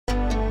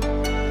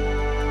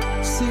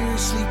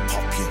seriously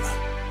popular.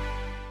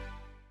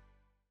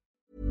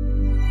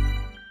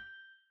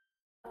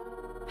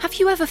 Have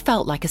you ever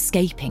felt like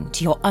escaping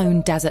to your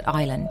own desert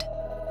island?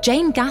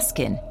 Jane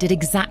Gaskin did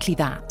exactly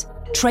that,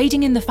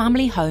 trading in the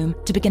family home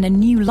to begin a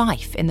new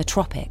life in the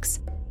tropics.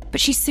 But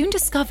she soon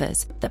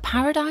discovers that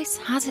paradise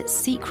has its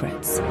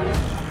secrets.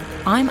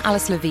 I'm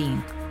Alice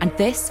Levine, and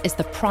this is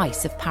The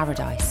Price of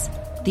Paradise,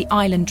 the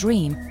island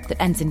dream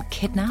that ends in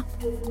kidnap,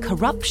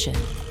 corruption,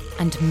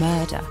 and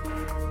murder.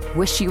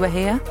 Wish you were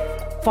here?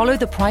 Follow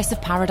The Price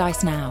of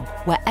Paradise now,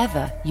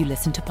 wherever you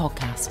listen to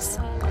podcasts.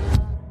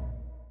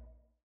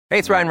 Hey,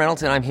 it's Ryan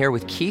Reynolds, and I'm here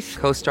with Keith,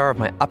 co-star of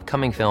my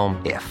upcoming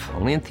film, If,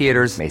 only in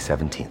theaters May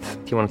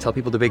 17th. Do you want to tell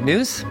people the big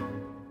news?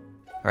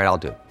 All right, I'll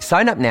do it.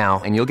 Sign up now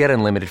and you'll get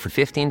unlimited for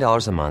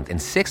 $15 a month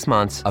and 6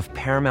 months of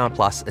Paramount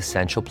Plus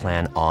Essential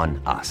Plan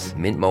on us.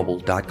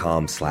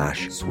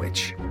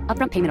 MintMobile.com/switch.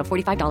 Upfront payment of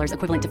 $45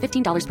 equivalent to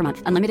 $15 per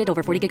month. Unlimited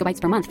over 40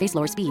 gigabytes per month. Face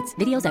lower speeds.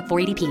 Videos at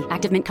 480p.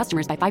 Active Mint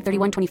customers by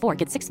 531.24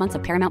 get 6 months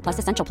of Paramount Plus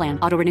Essential Plan.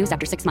 Auto renews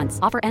after 6 months.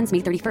 Offer ends May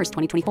 31st,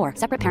 2024.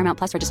 Separate Paramount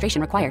Plus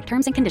registration required.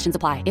 Terms and conditions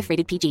apply if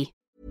rated PG.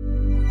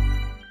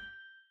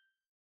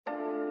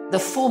 The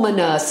former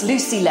nurse,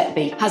 Lucy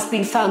Letby, has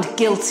been found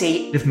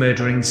guilty of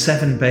murdering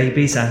 7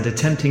 babies and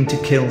attempting to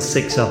kill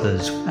 6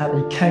 others at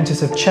the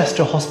Countess of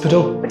Chester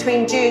Hospital.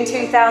 Between June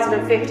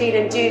 2015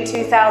 and June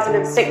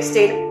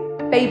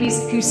 2016,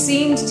 babies who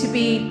seemed to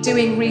be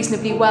doing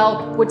reasonably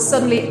well would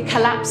suddenly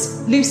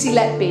collapse. Lucy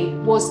Letby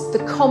was the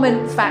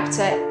common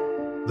factor.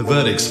 The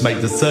verdicts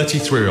make the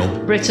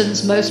 33-year-old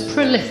Britain's most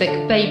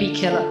prolific baby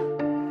killer.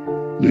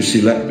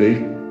 Lucy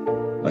Letby,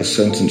 I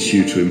sentence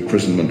you to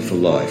imprisonment for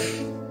life.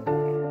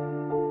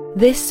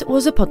 This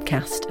was a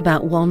podcast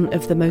about one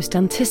of the most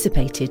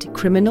anticipated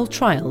criminal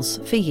trials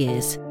for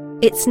years.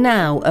 It's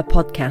now a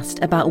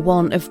podcast about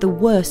one of the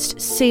worst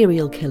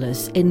serial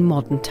killers in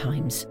modern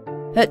times.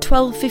 At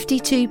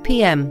 12:52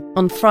 p.m.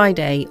 on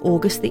Friday,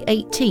 August the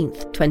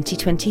 18th,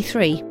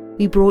 2023,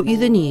 we brought you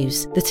the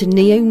news that a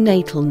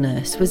neonatal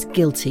nurse was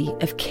guilty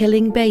of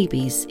killing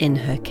babies in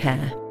her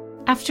care.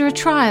 After a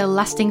trial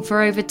lasting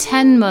for over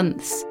 10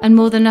 months and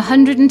more than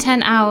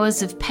 110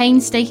 hours of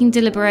painstaking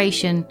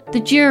deliberation, the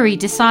jury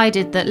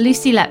decided that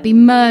Lucy Letby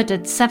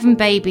murdered 7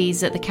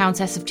 babies at the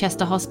Countess of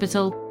Chester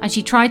Hospital, and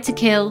she tried to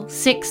kill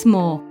 6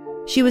 more.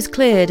 She was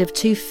cleared of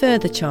 2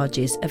 further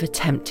charges of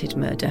attempted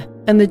murder,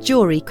 and the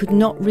jury could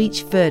not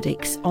reach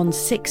verdicts on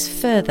 6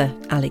 further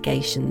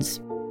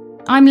allegations.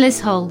 I'm Liz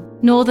Hull,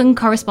 Northern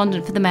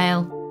correspondent for the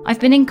Mail.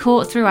 I've been in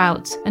court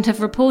throughout and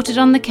have reported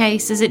on the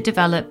case as it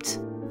developed.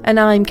 And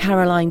I'm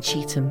Caroline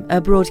Cheetham, a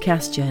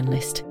broadcast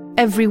journalist.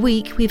 Every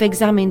week we've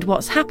examined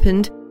what's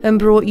happened and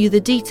brought you the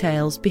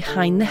details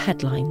behind the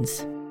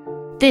headlines.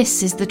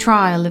 This is the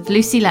trial of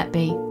Lucy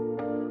Letby.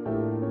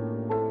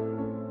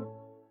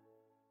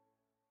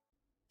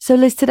 So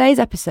Liz, today's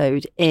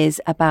episode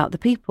is about the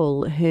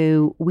people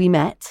who we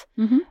met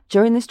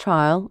during this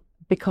trial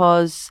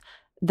because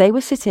they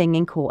were sitting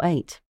in Court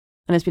 8.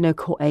 And as we know,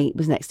 Court 8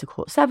 was next to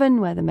Court 7,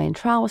 where the main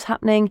trial was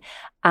happening.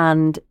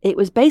 And it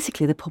was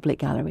basically the public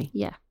gallery.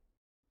 Yeah.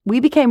 We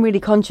became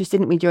really conscious,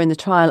 didn't we, during the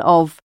trial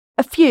of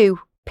a few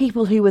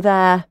people who were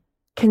there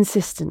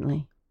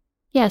consistently.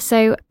 Yeah,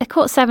 so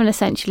Court 7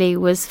 essentially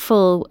was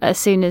full as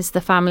soon as the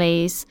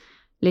families,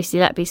 Lucy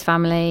Letby's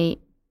family,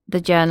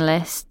 the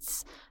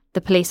journalists,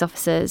 the police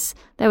officers,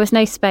 there was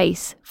no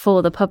space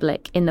for the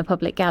public in the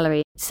public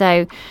gallery.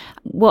 So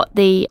what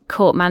the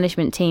court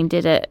management team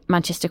did at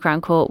Manchester Crown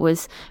Court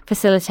was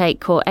facilitate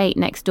Court 8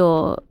 next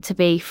door to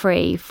be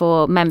free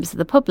for members of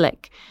the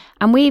public.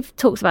 And we've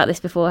talked about this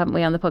before, haven't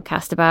we, on the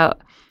podcast, about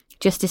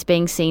justice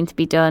being seen to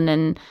be done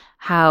and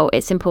how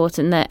it's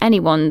important that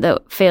anyone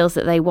that feels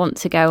that they want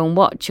to go and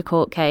watch a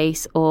court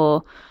case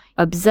or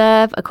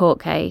observe a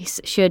court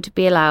case should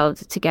be allowed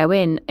to go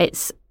in.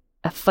 It's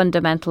a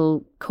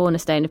fundamental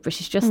cornerstone of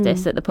British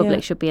justice that the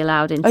public should be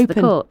allowed into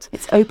the court.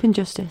 It's open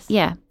justice.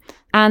 Yeah.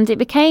 And it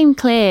became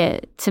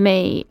clear to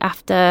me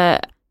after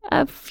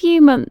a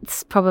few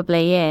months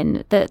probably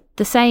in that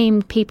the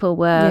same people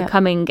were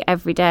coming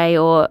every day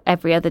or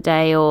every other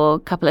day or a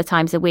couple of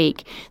times a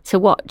week to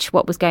watch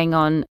what was going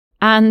on.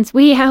 And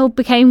we all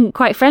became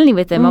quite friendly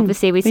with them.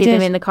 Obviously, we see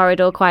them in the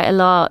corridor quite a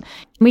lot.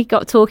 We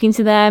got talking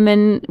to them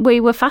and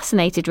we were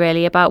fascinated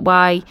really about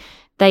why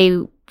they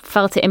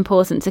felt it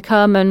important to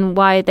come and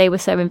why they were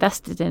so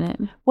invested in it.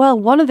 Well,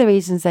 one of the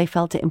reasons they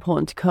felt it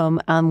important to come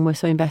and were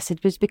so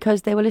invested was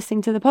because they were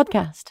listening to the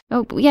podcast.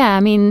 Oh, yeah. I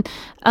mean,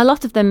 a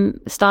lot of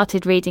them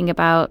started reading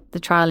about the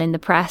trial in the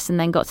press and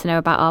then got to know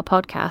about our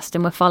podcast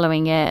and were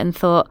following it and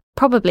thought,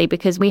 probably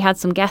because we had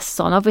some guests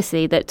on,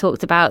 obviously, that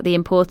talked about the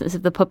importance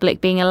of the public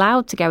being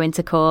allowed to go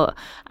into court.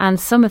 And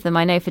some of them,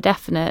 I know for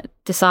definite,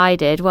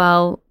 decided,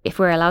 well, if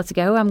we're allowed to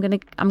go, I'm going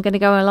to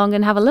go along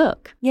and have a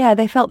look. Yeah,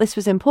 they felt this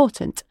was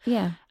important.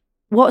 Yeah.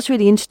 What's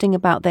really interesting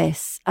about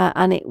this,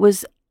 and it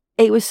was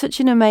such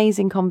an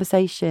amazing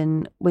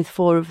conversation with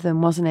 4 of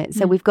them, wasn't it?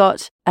 So we've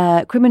got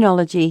a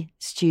criminology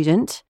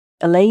student,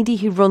 a lady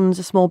who runs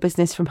a small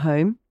business from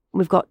home.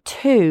 We've got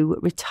 2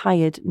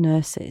 retired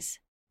nurses.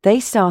 They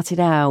started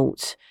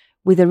out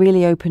with a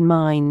really open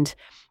mind.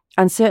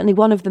 And certainly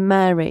one of them,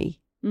 Mary,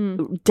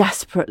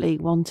 desperately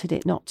wanted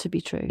it not to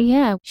be true.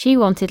 Yeah, she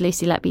wanted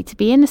Lucy Letby to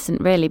be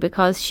innocent, really,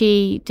 because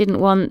she didn't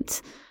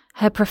want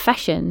her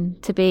profession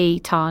to be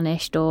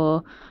tarnished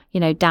or,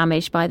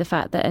 damaged by the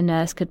fact that a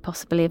nurse could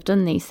possibly have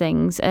done these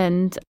things.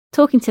 And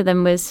talking to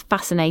them was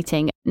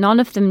fascinating. None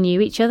of them knew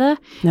each other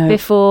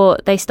before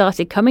they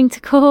started coming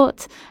to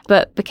court,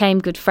 but became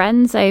good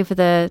friends over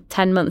the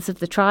 10 months of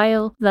the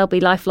trial. They'll be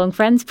lifelong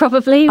friends,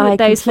 probably, with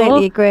those four. I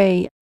completely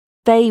agree.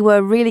 They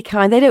were really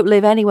kind. They don't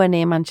live anywhere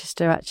near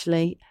Manchester,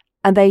 actually.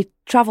 And they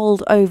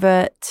travelled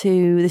over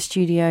to the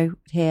studio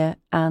here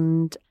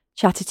and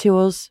chatted to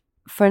us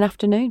for an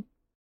afternoon.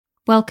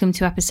 Welcome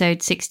to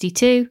episode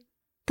 62,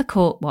 The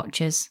Court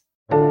Watchers.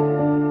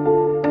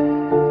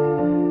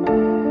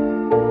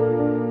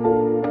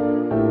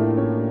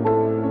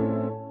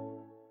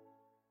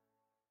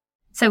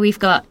 So we've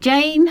got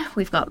Jane,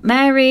 we've got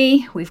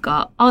Mary, we've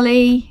got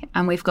Ollie,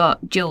 and we've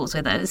got Jules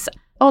with us.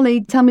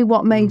 Ollie, tell me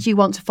what made you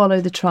want to follow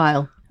the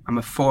trial? I'm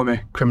a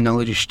former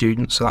criminology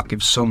student, so that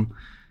gives some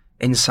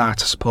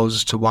insight, I suppose,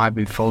 as to why I've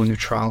been following the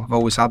trial. I've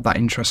always had that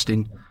interest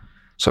in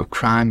sort of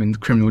crime and the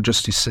criminal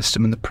justice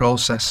system and the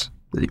process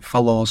that it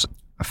follows.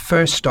 I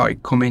first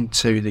started coming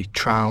to the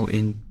trial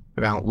in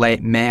about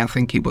late May, I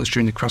think it was,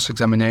 during the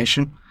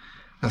cross-examination.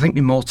 I think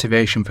my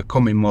motivation for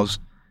coming was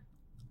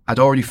I'd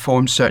already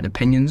formed certain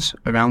opinions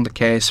around the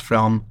case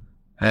from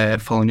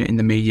following it in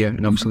the media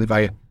and obviously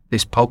via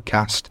this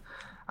podcast.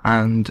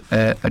 And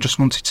I just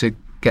wanted to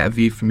get a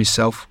view for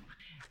myself.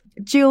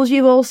 Jules,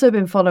 you've also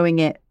been following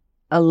it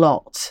a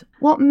lot.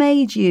 What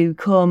made you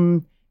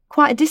come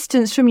quite a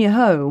distance from your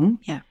home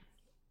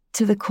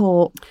to the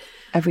court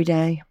every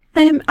day?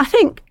 I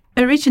think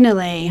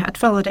originally I'd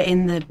followed it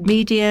in the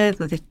media,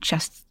 the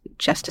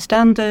Chester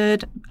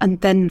Standard,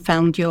 and then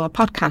found your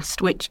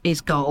podcast, which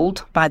is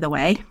gold, by the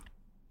way.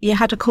 You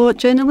had a court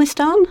journalist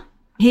on.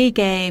 He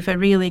gave a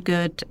really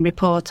good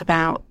report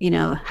about,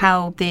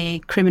 how the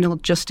criminal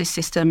justice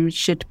system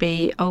should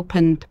be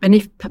opened. And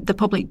if the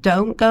public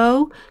don't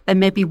go, then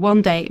maybe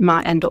one day it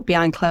might end up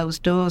behind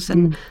closed doors.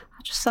 And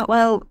I just thought,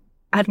 well,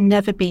 I've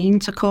never been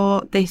to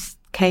court. This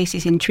case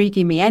is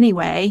intriguing me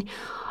anyway.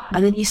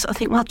 And then you sort of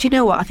think, well, do you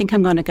know what? I think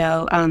I'm going to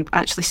go and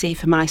actually see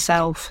for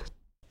myself.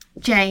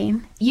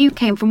 Jane, you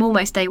came from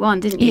almost day one,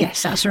 didn't you?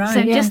 Yes, that's right.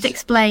 So just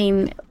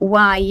explain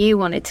why you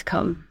wanted to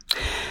come.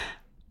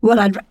 Well,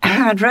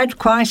 I'd read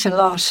quite a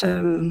lot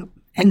in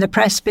the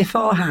press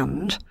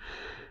beforehand,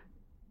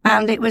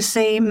 and it was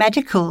the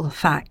medical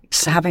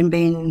facts, having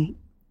been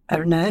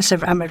a nurse.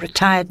 I'm a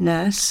retired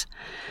nurse.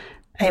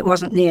 It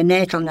wasn't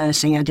neonatal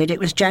nursing I did, it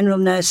was general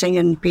nursing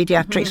and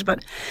paediatrics,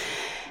 but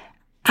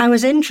I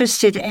was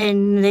interested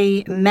in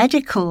the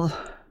medical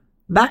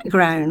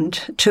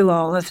background to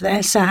all of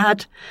this. I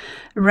had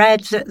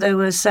read that there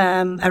was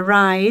a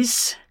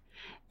rise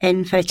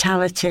in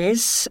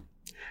fatalities,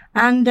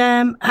 and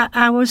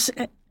I was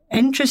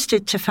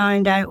interested to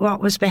find out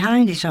what was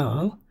behind it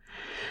all.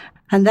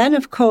 And then,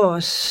 of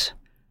course,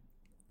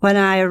 when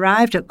I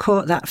arrived at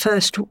court that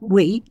first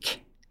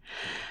week,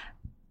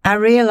 I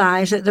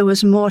realised that there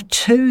was more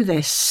to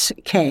this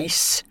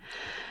case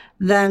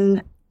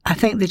than I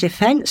think the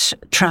defence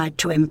tried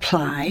to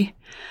imply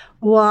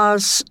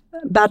was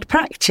bad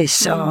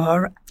practice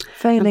or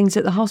failings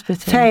at the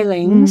hospital.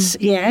 Failings,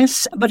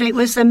 yes, but it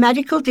was the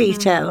medical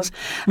details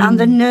and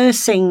the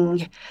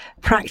nursing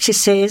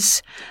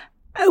practices,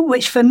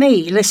 which for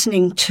me,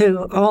 listening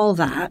to all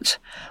that,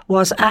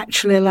 was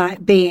actually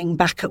like being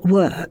back at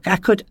work. I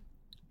could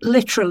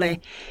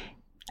literally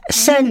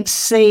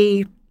sense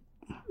the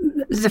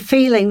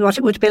feeling, what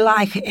it would be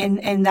like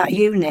in that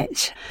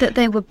unit. That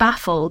they were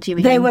baffled, you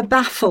mean? They were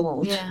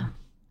baffled. Yeah.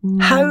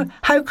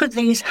 How could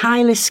these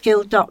highly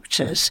skilled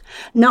doctors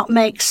not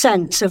make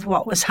sense of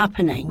what was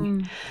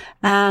happening?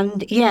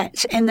 And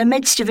yet, in the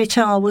midst of it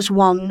all was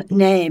one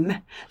name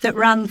that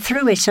ran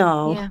through it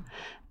all. Yeah.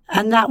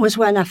 And that was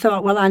when I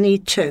thought, well, I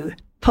need to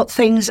put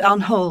things on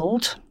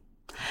hold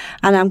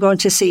and I'm going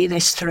to see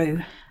this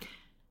through.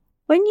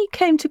 When you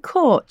came to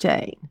court,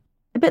 Jane,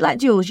 a bit like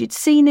Jules, you'd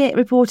seen it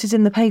reported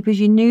in the papers,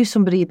 you knew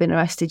somebody had been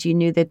arrested, you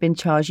knew they'd been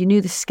charged, you knew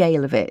the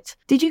scale of it.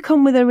 Did you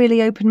come with a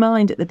really open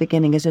mind at the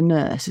beginning as a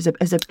nurse,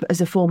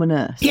 as a former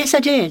nurse? Yes, I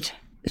did.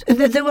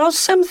 There was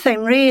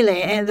something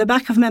really in the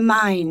back of my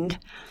mind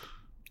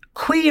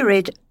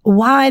queried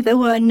why there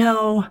were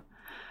no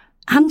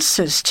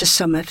answers to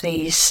some of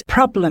these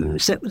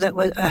problems that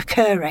were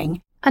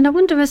occurring. And I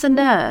wonder, as a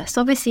nurse,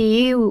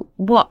 obviously you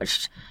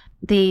watched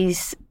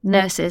these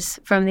nurses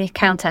from the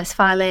Countess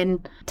file in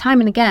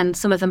time and again.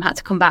 Some of them had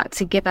to come back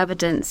to give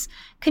evidence.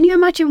 Can you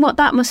imagine what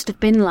that must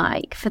have been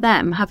like for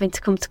them, having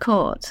to come to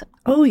court?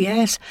 Oh,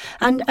 yes.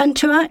 And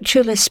to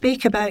actually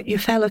speak about your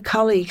fellow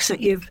colleagues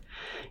that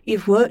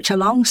you've worked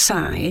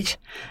alongside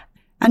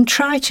and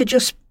try to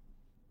just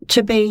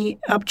to be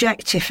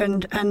objective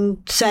and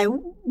say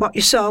what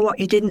you saw, what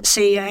you didn't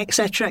see,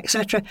 etc.,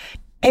 etc.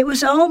 It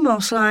was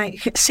almost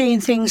like seeing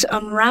things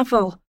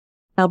unravel.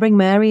 I'll bring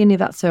Mary in if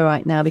that's all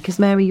right now, because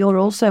Mary, you're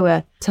also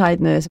a tired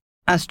nurse.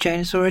 As Jane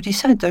has already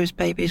said, those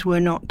babies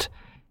were not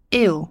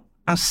ill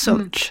as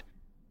such.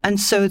 And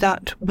so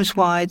that was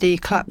why the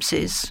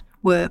collapses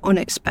were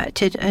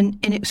unexpected and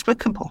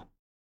inexplicable.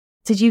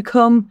 Did you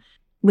come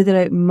with an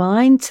open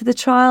mind to the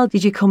trial?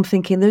 Did you come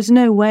thinking there's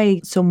no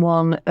way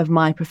someone of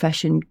my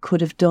profession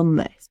could have done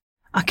this?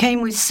 I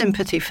came with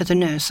sympathy for the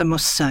nurse, I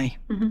must say,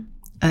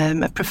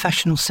 a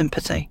professional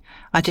sympathy.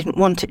 I didn't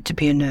want it to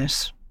be a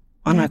nurse,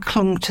 and I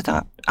clung to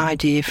that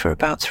idea for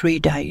about 3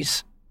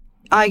 days.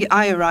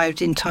 I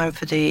arrived in time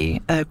for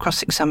the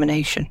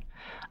cross-examination,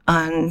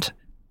 and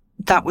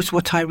that was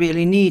what I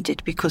really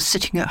needed, because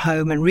sitting at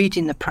home and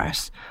reading the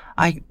press,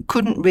 I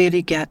couldn't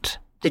really get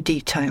the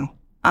detail.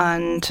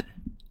 And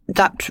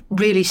that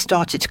really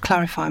started to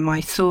clarify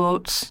my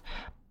thoughts,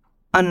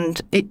 and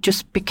it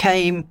just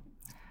became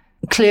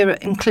clearer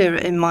and clearer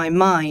in my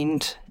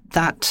mind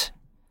that,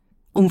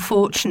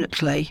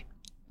 unfortunately,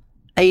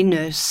 a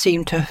nurse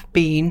seemed to have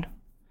been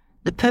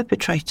the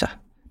perpetrator.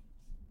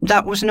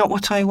 That was not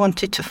what I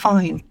wanted to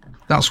find.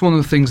 That's one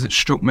of the things that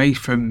struck me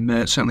from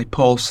certainly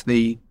post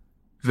the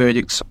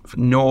verdicts.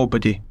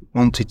 Nobody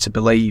wanted to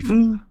believe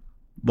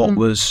what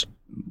was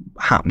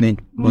happening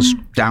was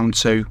down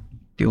to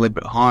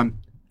deliberate harm.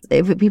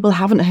 If people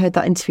haven't heard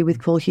that interview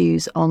with Paul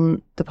Hughes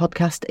on the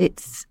podcast,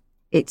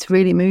 it's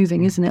really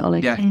moving, isn't it,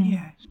 Ollie?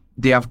 Yeah.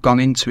 They have gone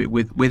into it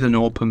with an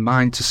open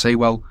mind to say,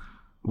 well,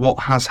 what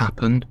has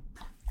happened?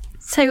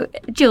 So,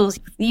 Jules,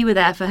 you were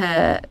there for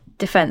her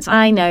defence.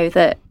 I know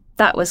that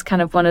was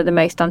kind of one of the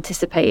most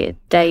anticipated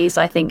days,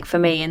 I think, for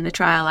me in the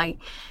trial.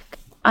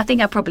 I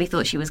think I probably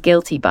thought she was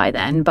guilty by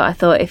then, but I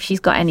thought if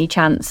she's got any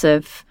chance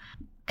of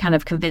kind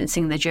of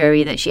convincing the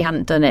jury that she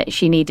hadn't done it,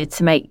 she needed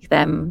to make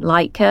them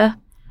like her.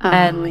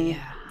 Yeah,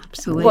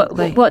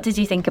 absolutely. What did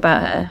you think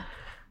about her?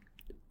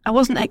 I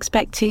wasn't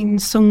expecting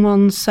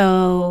someone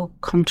so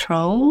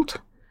controlled.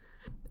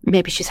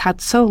 Maybe she's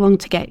had so long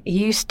to get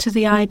used to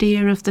the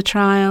idea of the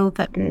trial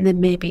that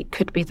maybe it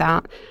could be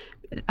that.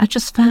 I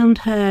just found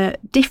her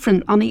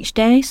different on each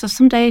day. So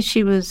some days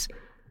she was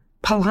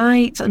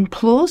polite and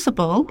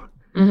plausible,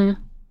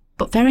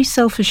 but very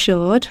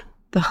self-assured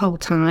the whole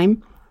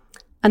time.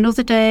 And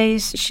other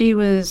days she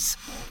was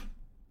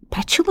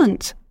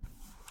petulant.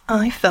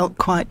 I felt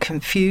quite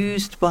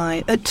confused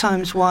by, at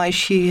times, why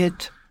she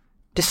had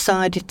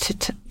decided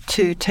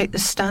to take the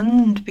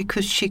stand,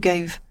 because she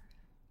gave...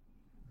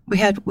 We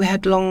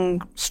had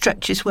long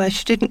stretches where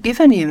she didn't give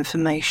any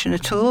information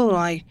at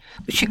all.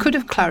 She could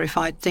have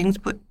clarified things,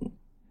 but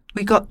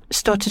we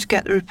started to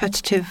get the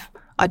repetitive,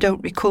 I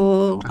don't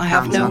recall, I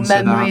have no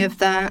memory of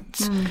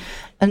that,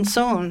 and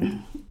so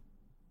on.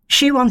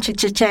 She wanted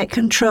to take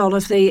control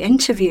of the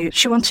interview.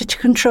 She wanted to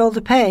control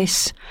the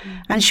pace,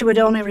 and she would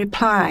only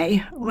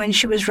reply when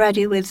she was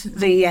ready with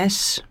the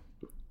yes,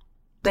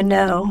 the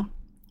no,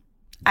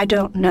 I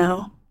don't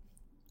know,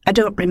 I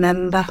don't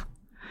remember.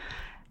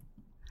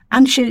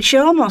 And she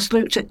almost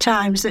looked at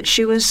times that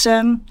she was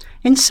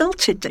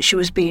insulted that she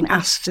was being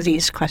asked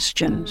these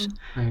questions.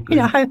 You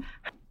know, how...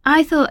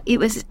 I thought it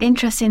was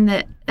interesting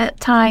that at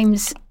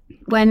times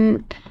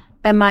when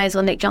Ben Myers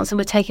or Nick Johnson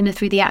were taking her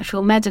through the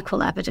actual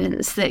medical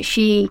evidence, that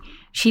she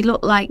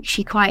looked like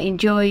she quite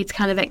enjoyed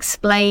kind of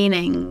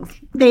explaining.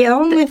 The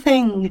only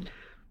thing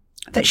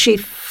that she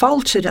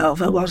faltered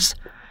over was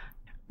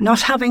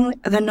not having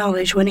the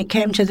knowledge when it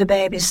came to the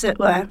babies that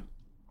were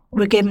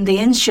given the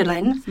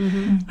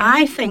insulin.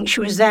 I think she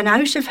was then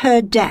out of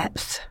her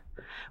depth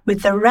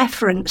with the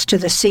reference to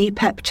the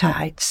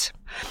C-peptides.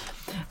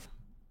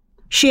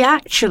 She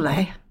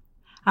actually,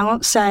 I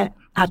won't say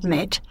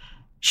admit,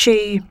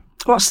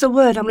 what's the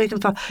word I'm looking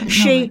for?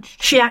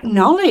 She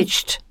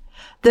acknowledged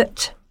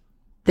that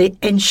the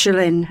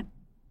insulin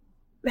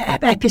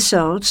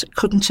episodes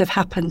couldn't have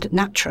happened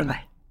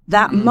naturally.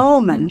 That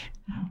moment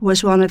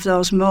was one of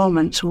those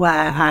moments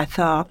where I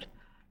thought,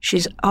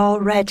 she's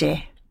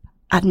already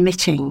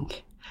admitting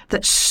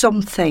that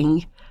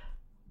something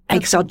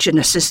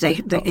exogenous, as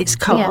it's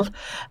called,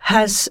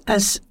 has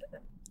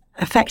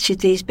affected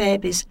these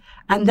babies.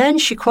 And then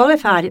she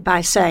qualified it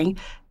by saying,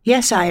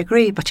 yes, I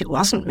agree, but it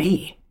wasn't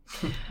me.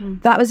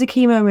 That was a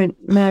key moment,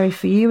 Mary,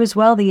 for you as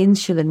well, the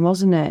insulin,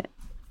 wasn't it?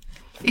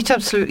 It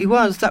absolutely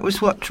was. That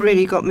was what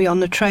really got me on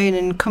the train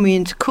and coming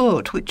into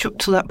court, which up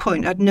to that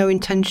point I had no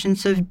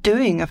intentions of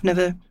doing. I've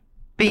never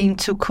been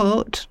to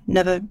court,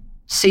 never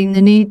seen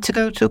the need to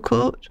go to a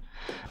court.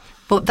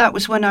 But that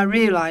was when I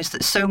realised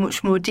that so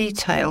much more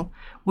detail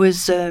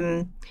was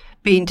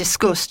being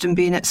discussed and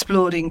being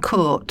explored in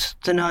court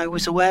than I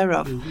was aware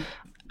of.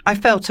 I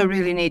felt I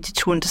really needed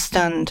to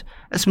understand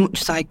as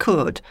much as I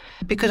could,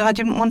 because I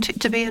didn't want it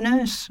to be a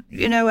nurse,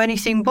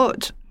 anything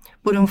but.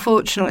 But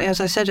unfortunately, as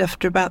I said,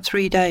 after about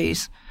 3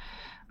 days,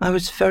 I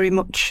was very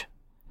much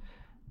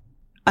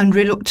and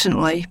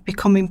reluctantly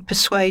becoming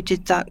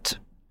persuaded that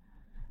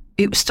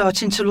it was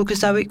starting to look as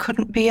though it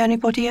couldn't be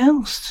anybody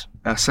else.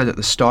 I said at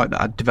the start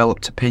that I'd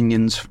developed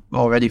opinions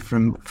already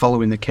from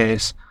following the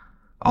case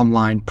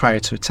online prior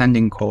to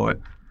attending court.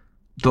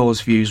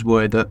 Those views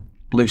were that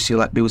Lucy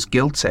Letby was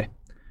guilty,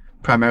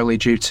 primarily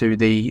due to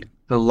the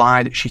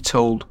lie that she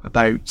told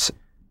about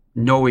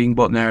knowing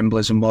what an air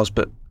embolism was,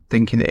 but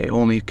thinking that it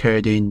only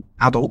occurred in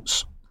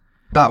adults.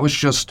 that was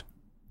just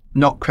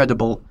not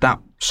credible. That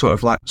sort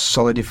of like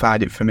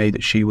solidified it for me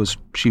that she was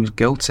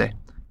guilty.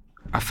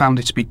 I found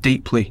her to be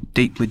deeply,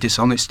 deeply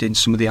dishonest in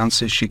some of the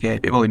answers she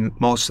gave. Well, in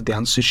most of the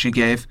answers she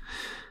gave.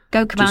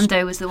 Go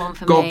Commando was the one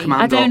for Go me.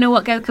 Commando. I don't know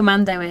what Go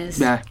Commando is.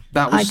 Yeah,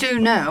 that was. I do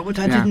know, but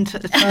I didn't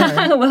at the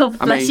time. Well,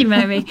 bless you,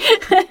 Mary.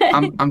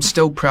 I'm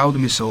still proud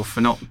of myself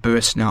for not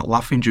bursting out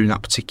laughing during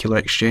that particular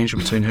exchange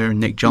between her and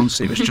Nick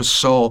Johnson. It was just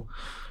so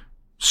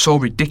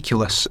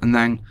ridiculous. And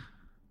then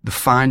the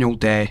final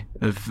day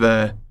of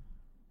her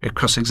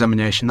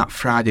cross-examination, that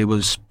Friday,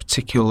 was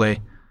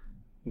particularly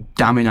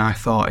damning, I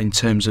thought, in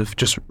terms of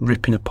just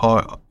ripping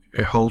apart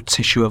her whole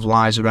tissue of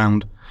lies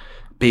around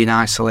being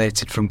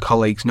isolated from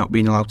colleagues, not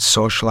being allowed to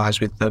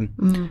socialise with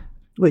them.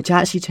 Which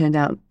actually turned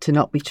out to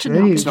not be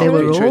true. They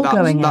were all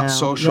going out. That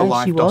social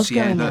life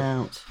dossier.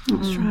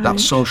 That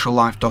social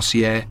life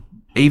dossier,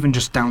 even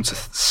just down to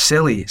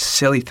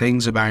silly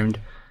things around,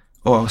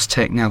 I was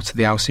taken out of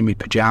the house in my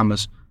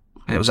pyjamas.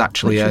 And it was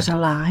actually Which was a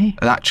lie.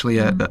 Actually,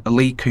 a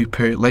Lee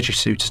Cooper leisure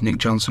suit, as Nick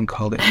Johnson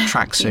called it,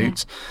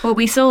 tracksuit. Well,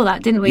 we saw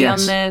that, didn't we,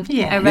 Yes. on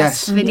the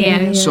arrest video?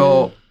 Yeah.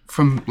 So,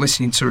 from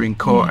listening to her in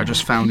court, I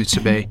just found her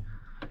to be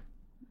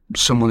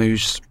someone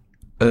who's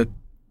a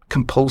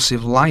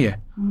compulsive liar.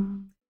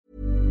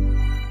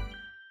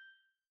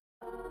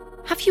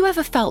 Have you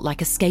ever felt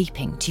like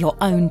escaping to your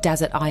own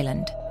desert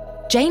island?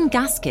 Jane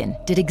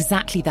Gaskin did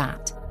exactly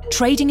that,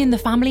 trading in the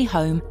family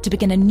home to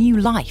begin a new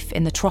life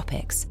in the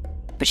tropics.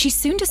 But she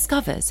soon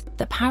discovers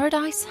that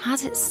paradise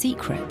has its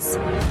secrets.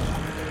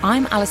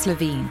 I'm Alice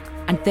Levine,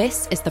 and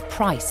this is The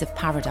Price of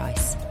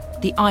Paradise,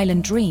 the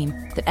island dream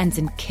that ends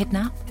in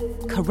kidnap,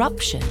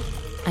 corruption,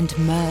 and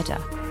murder.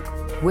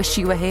 Wish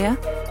you were here?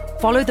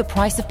 Follow The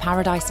Price of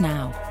Paradise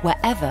now,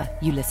 wherever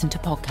you listen to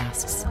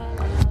podcasts.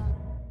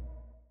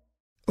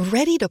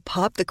 Ready to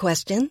pop the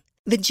question?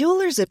 The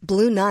jewelers at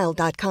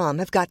BlueNile.com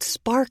have got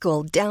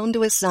sparkle down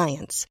to a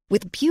science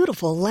with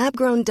beautiful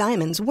lab-grown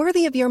diamonds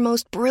worthy of your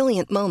most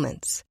brilliant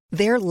moments.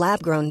 Their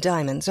lab-grown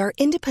diamonds are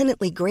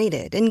independently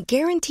graded and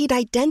guaranteed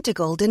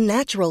identical to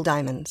natural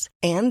diamonds,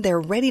 and they're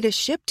ready to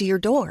ship to your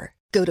door.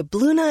 Go to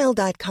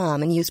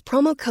BlueNile.com and use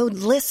promo code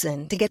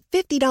LISTEN to get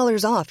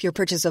 $50 off your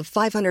purchase of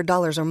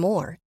 $500 or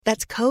more.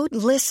 That's code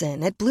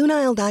LISTEN at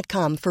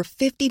BlueNile.com for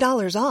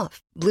 $50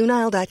 off.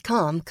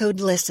 BlueNile.com,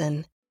 code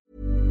LISTEN.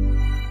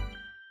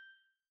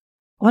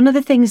 One of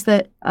the things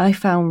that I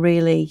found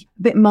really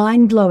a bit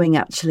mind-blowing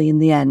actually in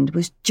the end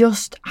was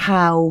just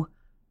how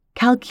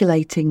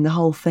calculating the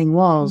whole thing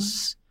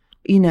was.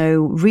 You know,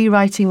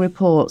 rewriting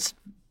reports,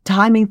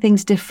 timing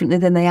things differently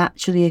than they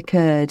actually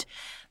occurred.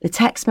 The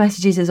text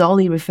messages, as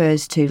Ollie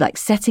refers to, like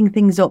setting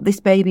things up. This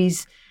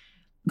baby's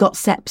got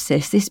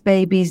sepsis. This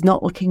baby's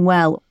not looking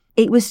well.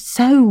 It was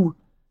so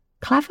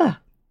clever.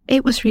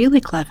 It was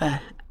really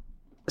clever.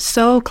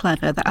 So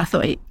clever that I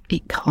thought it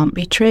can't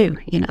be true.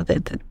 You know,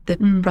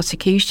 the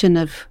prosecution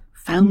have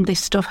found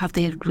this stuff. Have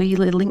they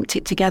really linked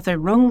it together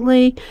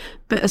wrongly?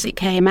 But as it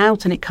came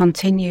out and it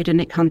continued,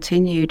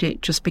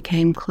 it just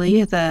became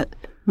clear that,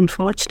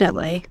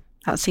 unfortunately,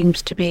 that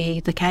seems to be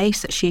the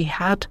case, that she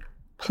had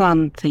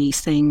planned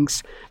these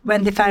things.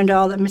 When they found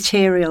all the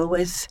material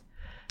with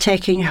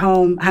taking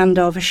home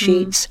handover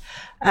sheets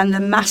and the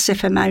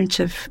massive amount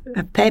of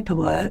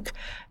paperwork,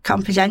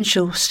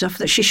 confidential stuff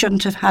that she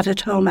shouldn't have had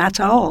at home at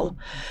all,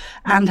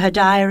 and her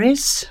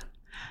diaries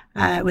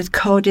with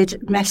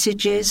coded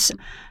messages,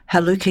 her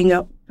looking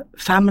up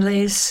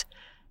families.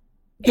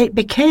 It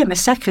became a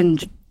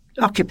second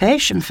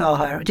occupation for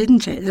her,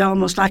 didn't it? It's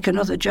almost like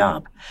another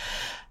job,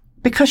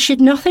 because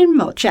she'd nothing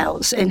much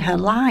else in her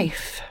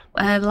life.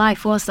 Her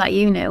life was that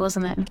unit,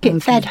 wasn't it? It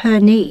fed her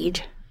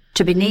need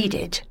to be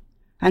needed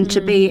and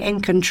to be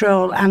in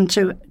control and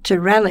to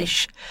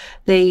relish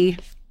the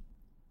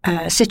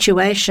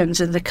situations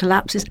and the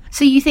collapses.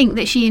 So you think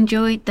that she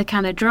enjoyed the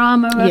kind of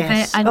drama of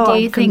it? And do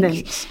you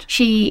think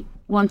she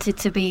wanted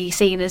to be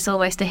seen as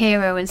almost a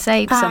hero and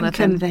save some of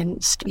them? I'm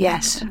convinced,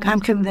 yes. I'm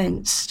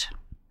convinced.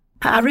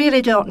 I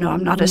really don't know.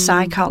 I'm not a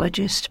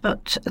psychologist,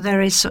 but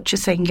there is such a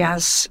thing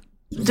as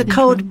the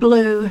code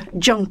blue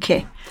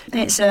junkie.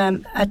 It's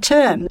a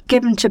term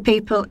given to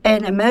people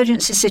in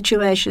emergency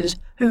situations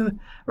who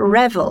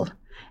revel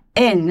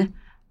in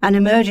an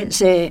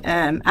emergency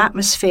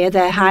atmosphere.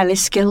 They're highly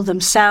skilled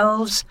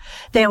themselves.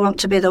 They want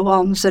to be the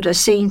ones that are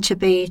seen to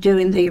be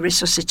doing the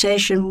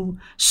resuscitation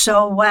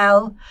so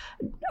well,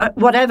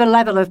 whatever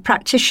level of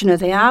practitioner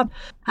they are,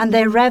 and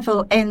they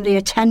revel in the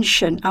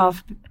attention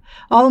of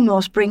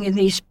almost bringing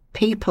these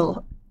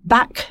people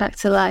back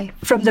to life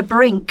from the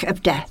brink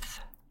of death.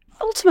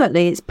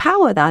 Ultimately, it's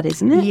power, that,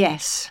 isn't it?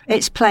 Yes,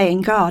 it's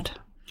playing God.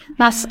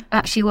 That's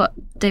actually what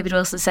David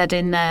Wilson said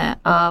in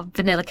our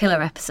Vanilla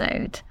Killer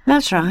episode.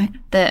 That's right.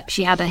 That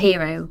she had a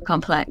hero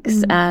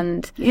complex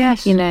and,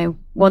 you know,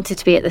 wanted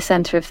to be at the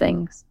centre of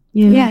things.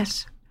 Yeah.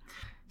 Yes.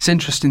 It's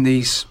interesting,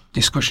 these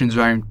discussions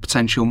around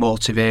potential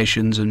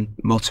motivations and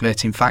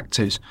motivating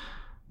factors.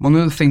 One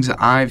of the things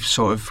that I've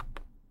sort of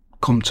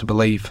come to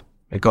believe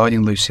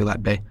regarding Lucy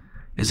Letby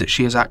is that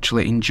she has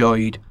actually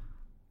enjoyed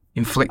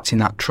inflicting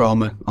that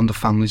trauma on the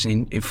families,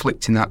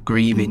 inflicting that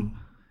grieving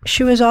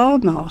she was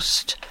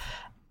almost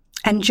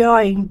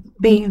enjoying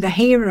being the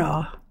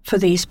hero for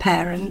these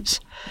parents,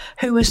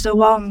 who was the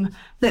one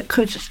that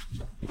could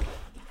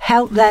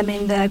help them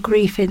in their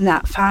grief in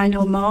that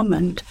final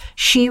moment.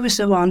 She was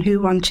the one who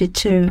wanted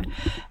to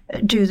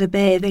do the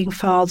bathing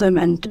for them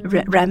and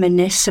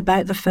reminisce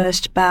about the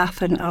first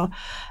bath and all.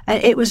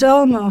 It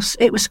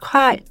was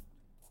quite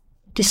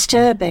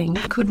disturbing.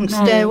 Couldn't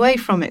stay away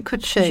from it,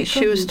 could she?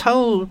 She was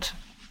told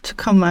to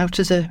come out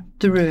of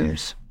the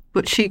rooms,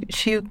 but she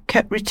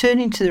kept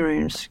returning to the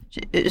rooms.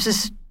 It was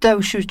as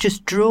though she was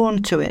just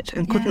drawn to it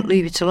and couldn't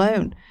leave it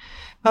alone.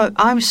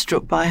 I was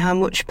struck by how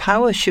much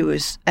power she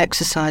was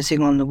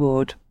exercising on the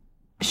ward.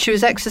 She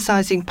was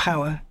exercising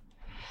power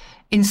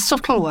in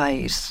subtle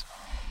ways.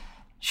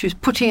 She was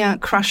putting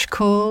out crash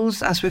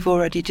calls, as we've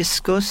already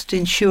discussed,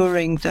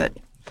 ensuring that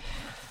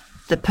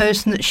the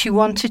person that she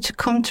wanted to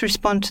come to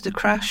respond to the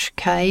crash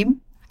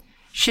came.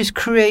 She was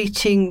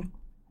creating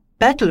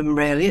bedlam,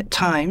 really, at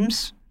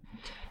times.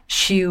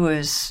 She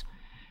was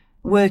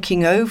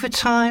working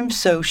overtime,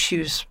 so she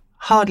was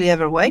hardly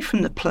ever away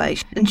from the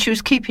place. And she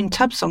was keeping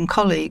tabs on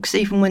colleagues,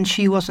 even when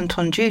she wasn't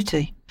on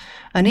duty.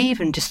 And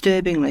even,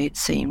 disturbingly, it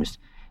seems,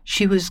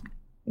 she was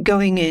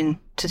going in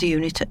to the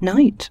unit at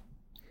night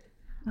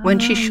when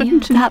she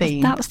shouldn't have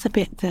been. That was the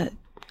bit that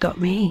got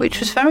me. Which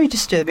was very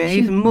disturbing,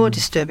 even more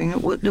disturbing.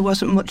 There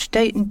wasn't much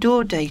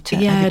door data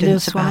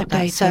evidence about that.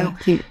 Data.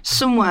 So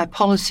somewhere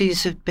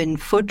policies have been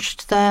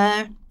fudged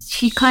there.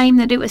 She claimed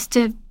that it was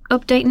to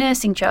update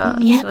nursing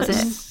charts, was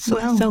it?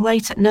 So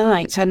late at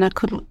night, and I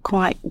couldn't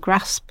quite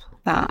grasp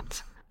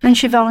that. And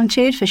she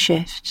volunteered for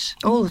shifts.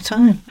 All the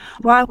time.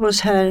 Why was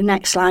her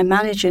next line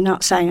manager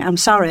not saying, I'm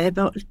sorry,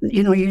 but,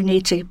 you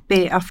need to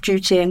be off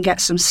duty and get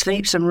some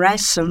sleep, some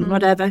rest, some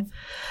whatever?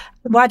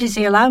 Why does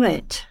he allow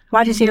it?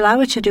 Why does he allow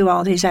her to do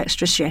all these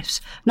extra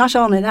shifts? Not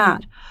only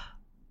that,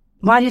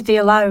 why did they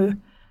allow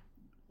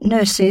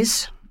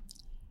nurses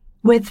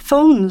with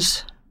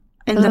phones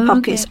in their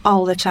pockets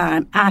all the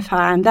time? I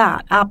find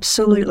that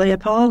absolutely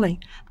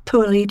appalling.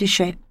 Poor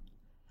leadership.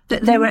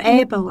 That they were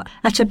able,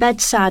 at a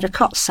bedside, a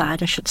cot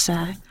side, I should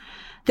say,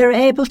 they were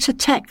able to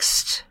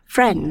text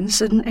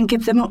friends and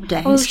give them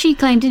updates. Well, she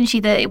claimed, didn't she,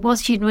 that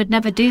she would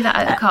never do that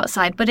at a cot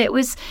side, but it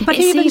was. But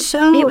it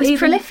was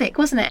prolific,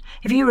 wasn't it?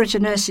 If you were at a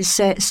nurse's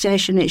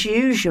station, it's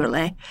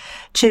usually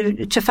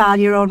to file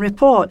your own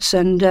reports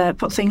and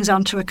put things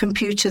onto a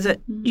computer that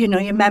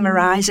you're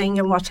memorising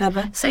and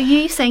whatever. So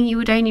you're saying you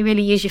would only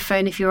really use your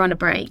phone if you're on a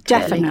break?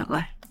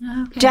 Definitely,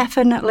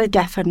 really?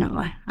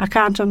 Definitely. I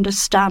can't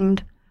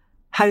understand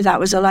how that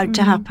was allowed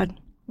to happen.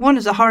 One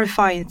of the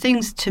horrifying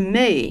things to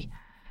me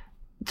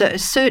that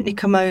has certainly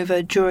come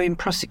over during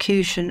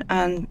prosecution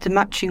and the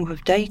matching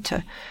of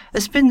data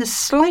has been the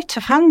sleight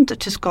of hand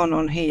that has gone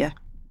on here.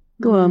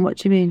 Go on, what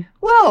do you mean?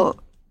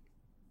 Well,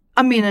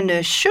 a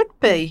nurse should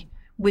be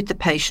with the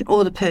patient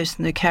or the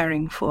person they're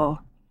caring for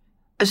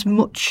as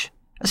much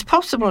as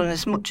possible and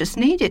as much as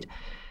needed.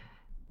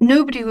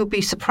 Nobody will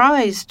be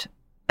surprised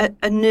at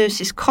a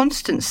nurse's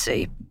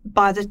constancy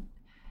by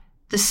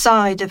the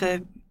side of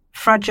a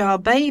fragile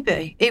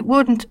baby. It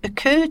wouldn't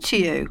occur to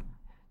you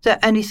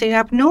that anything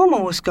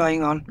abnormal was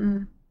going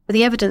on. But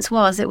the evidence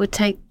was it would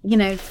take,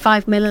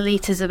 5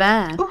 millilitres of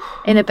air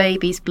in a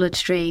baby's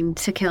bloodstream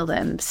to kill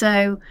them.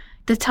 So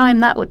the time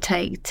that would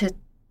take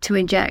to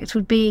inject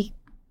would be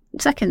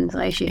seconds,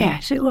 I assume.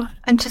 Yes, it would.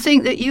 And to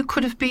think that you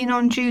could have been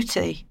on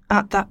duty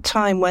at that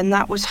time when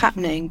that was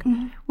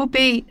happening would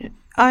be,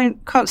 I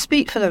can't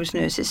speak for those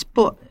nurses,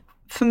 but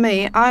for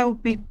me, I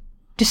would be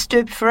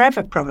disturbed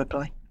forever,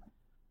 probably.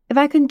 If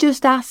I can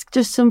just ask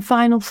some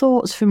final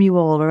thoughts from you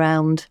all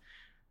around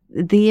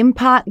the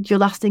impact, your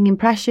lasting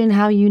impression,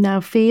 how you now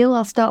feel.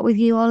 I'll start with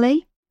you,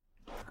 Ollie.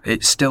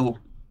 It still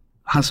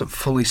hasn't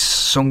fully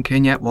sunk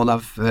in yet what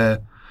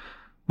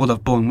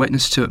I've borne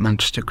witness to at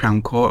Manchester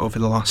Crown Court over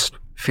the last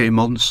few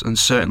months, and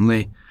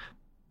certainly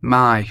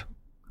my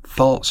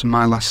thoughts and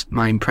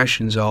my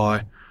impressions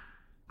are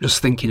just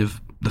thinking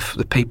of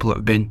the people that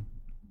have been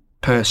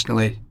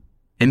personally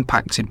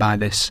impacted by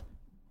this.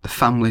 The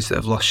families that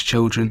have lost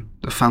children,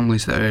 the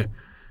families that are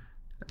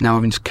now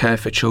having to care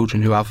for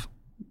children who have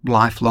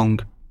lifelong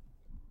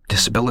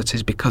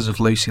disabilities because of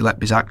Lucy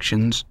Letby's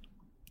actions,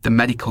 the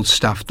medical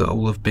staff that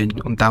will have been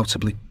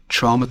undoubtedly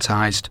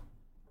traumatised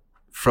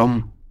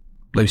from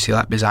Lucy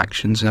Letby's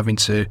actions and having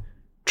to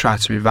try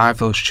to revive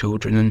those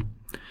children. And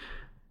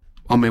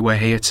on my way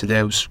here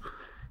today,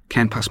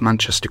 came past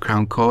Manchester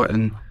Crown Court,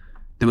 and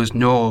there was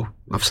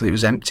obviously it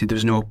was empty, there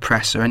was no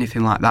press or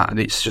anything like that, and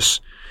it's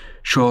just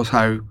shows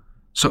how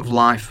sort of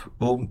life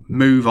will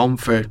move on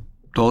for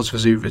those of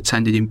us who've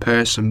attended in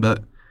person,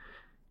 but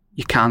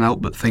you can't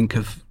help but think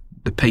of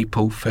the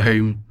people for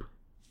whom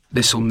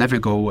this will never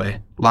go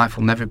away. Life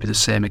will never be the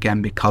same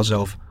again because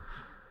of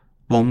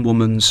one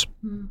woman's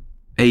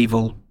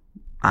evil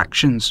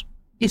actions.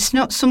 It's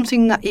not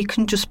something that you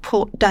can just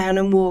put down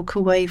and walk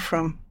away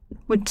from.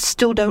 We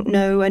still don't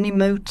know any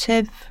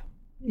motive.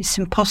 It's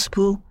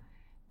impossible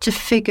to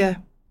figure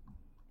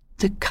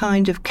the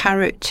kind of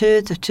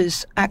character that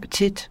has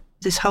acted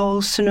this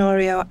whole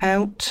scenario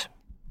out.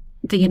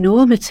 the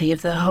enormity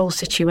of the whole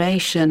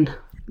situation,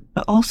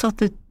 but also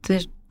the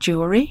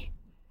jury.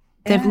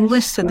 They've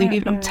listened, they've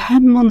given them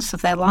 10 months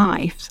of their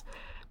lives,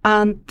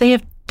 and they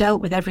have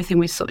dealt with everything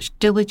with such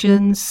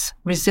diligence,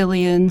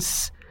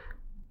 resilience,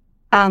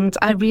 and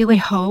I really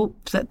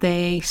hope that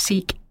they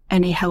seek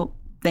any help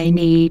they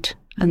need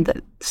and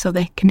that so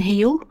they can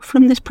heal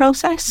from this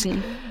process.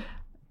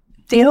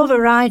 The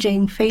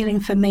overriding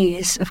feeling for me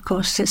is, of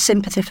course, it's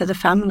sympathy for the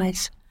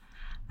families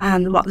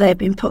and what they've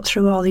been put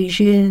through all these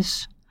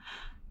years,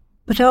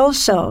 but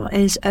also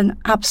is an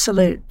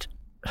absolute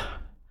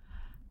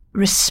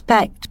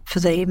respect for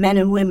the men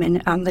and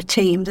women and the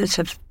team that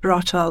have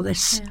brought all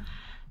this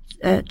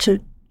to,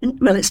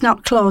 well, it's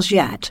not closed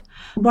yet.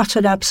 What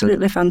an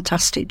absolutely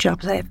fantastic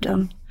job they've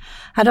done.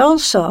 And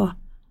also,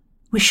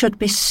 we should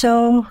be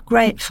so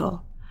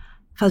grateful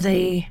for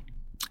the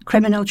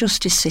criminal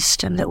justice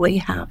system that we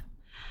have.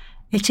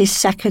 It is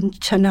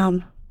second to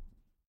none.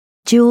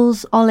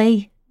 Jules,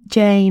 Ollie,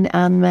 Jane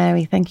and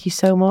Mary, thank you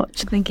so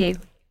much. Thank you.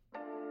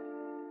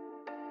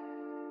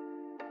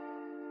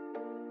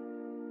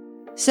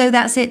 So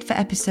that's it for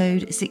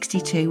episode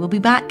 62. We'll be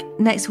back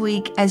next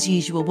week as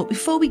usual. But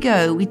before we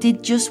go, we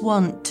did just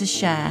want to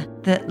share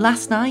that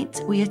last night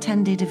we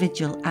attended a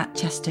vigil at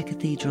Chester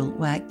Cathedral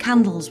where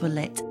candles were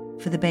lit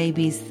for the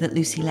babies that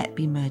Lucy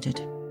Letby murdered.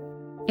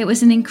 It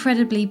was an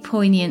incredibly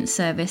poignant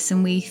service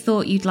and we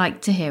thought you'd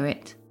like to hear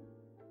it.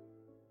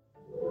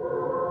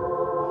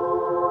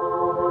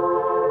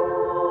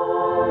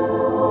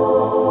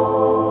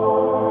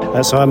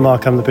 So I'm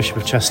Mark, I'm the Bishop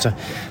of Chester.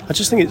 I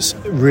just think it's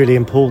really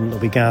important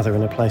that we gather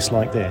in a place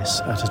like this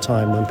at a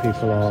time when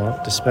people are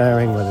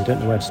despairing, where they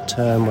don't know where to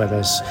turn, where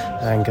there's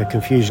anger,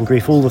 confusion,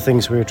 grief, all the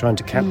things we were trying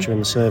to capture in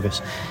the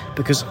service.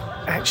 Because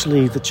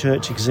actually the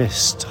church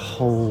exists to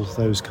hold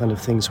those kind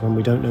of things when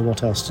we don't know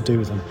what else to do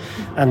with them,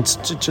 and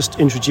to just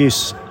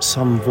introduce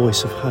some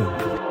voice of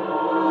hope.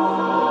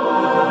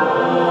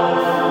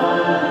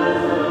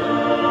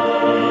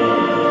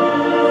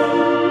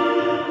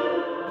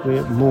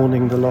 We're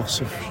mourning the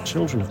loss of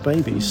children, of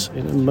babies,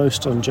 in a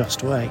most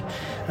unjust way.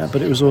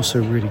 But it was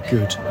also really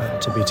good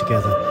to be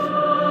together.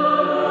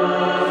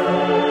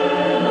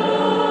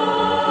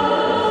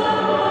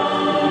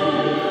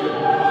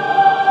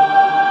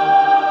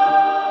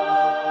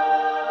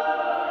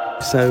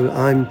 So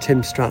I'm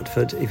Tim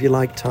Stratford. If you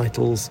like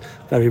titles,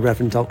 Very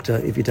Reverend Doctor.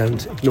 If you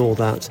don't, ignore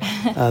that.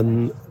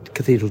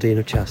 Cathedral Dean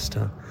of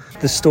Chester.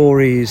 The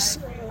stories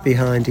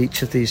behind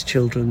each of these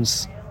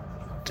children's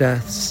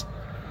deaths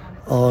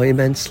are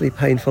immensely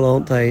painful,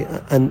 aren't they?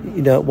 And,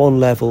 you know, at one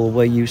level,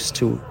 we're used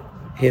to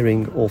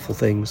hearing awful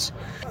things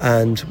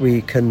and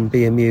we can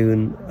be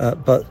immune.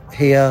 But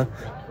here,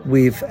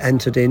 we've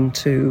entered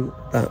into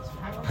that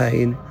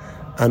pain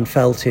and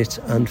felt it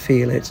and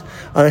feel it.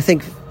 And I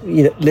think,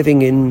 you know,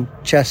 living in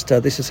Chester,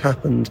 this has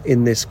happened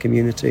in this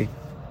community.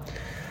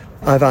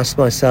 I've asked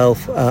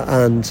myself,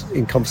 and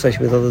in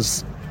conversation with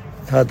others,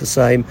 heard the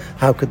same,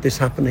 how could this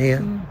happen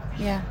here?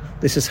 Yeah.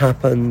 This has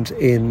happened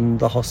in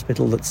the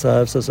hospital that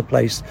serves as a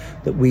place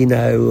that we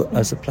know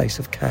as a place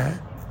of care.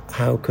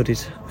 How could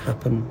it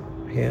happen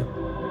here?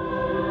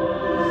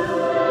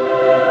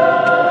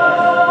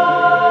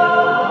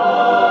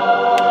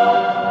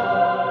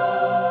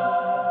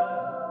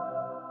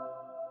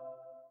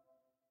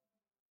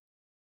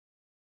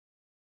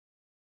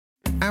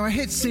 Our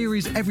hit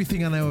series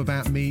Everything I Know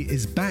About Me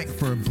is back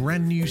for a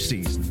brand new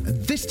season,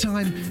 and this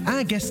time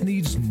our guest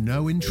needs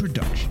no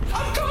introduction.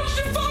 Of course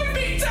you find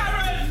me,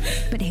 Darren!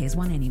 But here's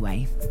one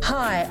anyway.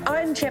 Hi,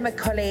 I'm Gemma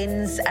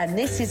Collins, and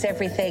this is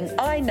Everything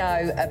I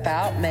Know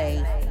About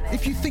Me.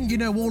 If you think you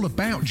know all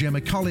about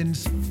Gemma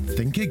Collins,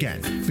 think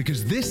again,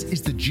 because this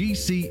is the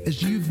GC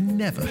as you've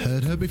never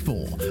heard her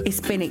before. It's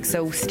been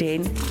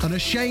exhausting.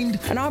 Unashamed.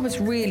 And I was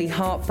really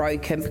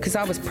heartbroken because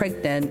I was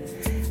pregnant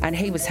and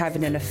he was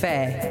having an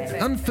affair.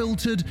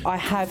 Unfiltered. I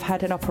have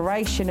had an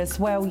operation as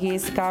well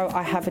years ago.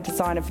 I have a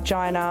designer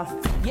vagina.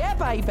 Yeah,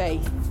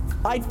 baby.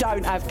 I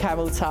don't have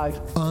camel toe.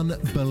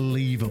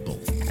 Unbelievable.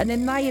 And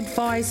then they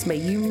advised me,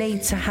 you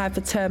need to have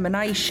a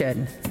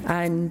termination.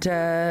 And,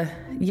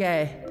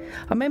 yeah,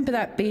 I remember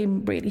that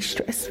being really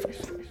stressful.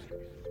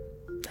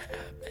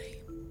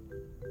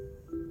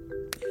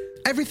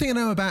 Everything I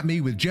Know About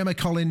Me with Gemma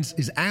Collins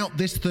is out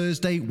this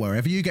Thursday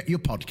wherever you get your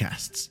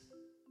podcasts.